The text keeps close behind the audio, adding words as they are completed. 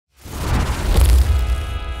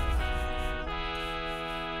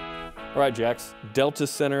All right, Jax, Delta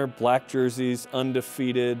Center, black jerseys,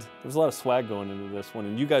 undefeated. There was a lot of swag going into this one,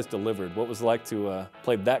 and you guys delivered. What was it like to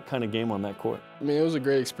play that kind of game on that court? I mean, it was a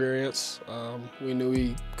great experience. We knew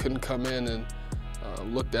we couldn't come in and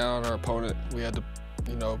look down on our opponent. We had to,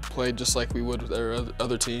 play just like we would with our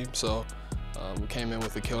other team. So we came in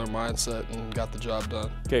with a killer mindset and got the job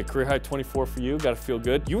done. Okay, career high 24 for you. Got to feel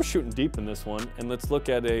good. You were shooting deep in this one, and let's look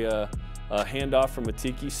at a handoff from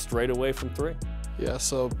Atiki straight away from three. Yeah,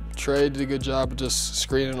 so Trey did a good job of just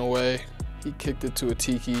screening away. He kicked it to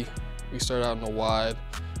Atiki. We started out in the wide.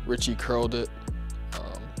 Richie curled it,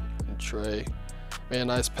 and Trey made a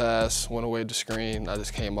nice pass, went away to screen. I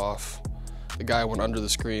just came off. The guy went under the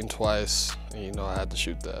screen twice, and I had to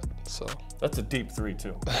shoot that. So that's a deep three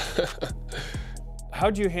too.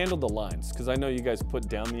 How'd you handle the lines? Because I know you guys put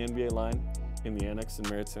down the NBA line in the annex in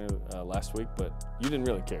Marriott Center last week, but you didn't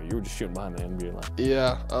really care. You were just shooting behind the NBA line.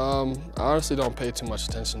 Yeah, I honestly don't pay too much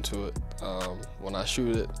attention to it. When I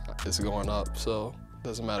shoot it, it's going up, so it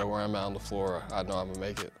doesn't matter where I'm at on the floor. I know I'm gonna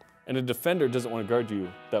make it. And a defender doesn't want to guard you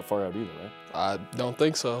that far out either, right? I don't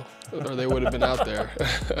think so, or they would have been out there.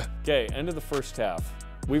 Okay, end of the first half.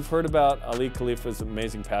 We've heard about Ali Khalifa's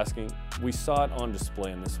amazing passing. We saw it on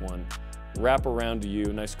display in this one. Wrap around to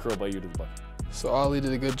you, nice curl by you to the bucket. So Ali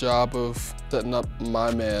did a good job of setting up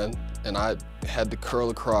my man, and I had to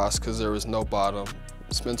curl across because there was no bottom.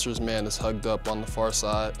 Spencer's man is hugged up on the far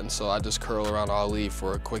side, and so I just curl around Ali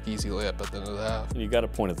for a quick, easy layup at the end of the half. And you got to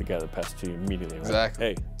point at the guy that passed to you immediately, right? Exactly.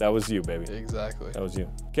 Hey, that was you, baby. Exactly. That was you.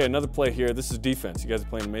 Okay, another play here. This is defense. You guys are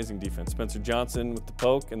playing amazing defense. Spencer Johnson with the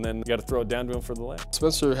poke, and then you got to throw it down to him for the layup.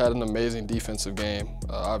 Spencer had an amazing defensive game.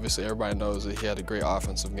 Obviously, everybody knows that he had a great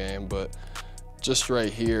offensive game, but just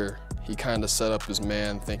right here, he kind of set up his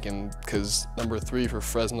man thinking, because number 3 for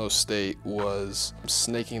Fresno State was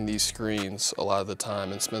snaking these screens a lot of the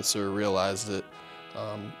time, and Spencer realized it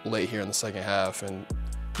late here in the second half, and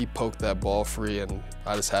he poked that ball free, and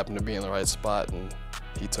I just happened to be in the right spot, and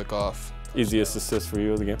he took off. Easiest assist for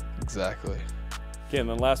you of the game? Exactly. Okay, and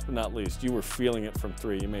then last but not least, you were feeling it from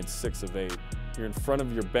 3. You made 6 of 8. You're in front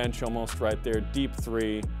of your bench almost right there, deep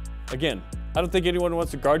 3. Again, I don't think anyone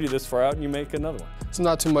wants to guard you this far out, and you make another one. It's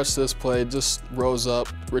not too much to this play, just rose up,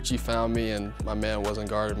 Richie found me, and my man wasn't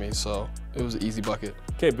guarding me, so it was an easy bucket.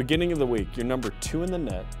 Okay, beginning of the week, you're number 2 in the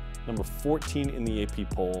net, number 14 in the AP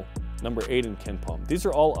poll, number 8 in Ken Palm. These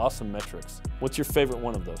are all awesome metrics. What's your favorite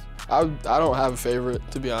one of those? I don't have a favorite,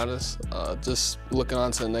 to be honest. Just looking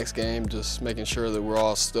on to the next game, just making sure that we're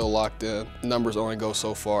all still locked in. Numbers only go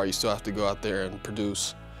so far. You still have to go out there and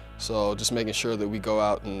produce. So just making sure that we go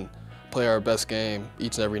out and play our best game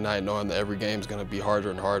each and every night, knowing that every game is going to be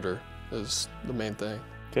harder and harder is the main thing.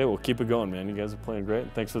 Okay, well, keep it going, man. You guys are playing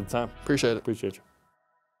great. Thanks for the time. Appreciate it. Appreciate you.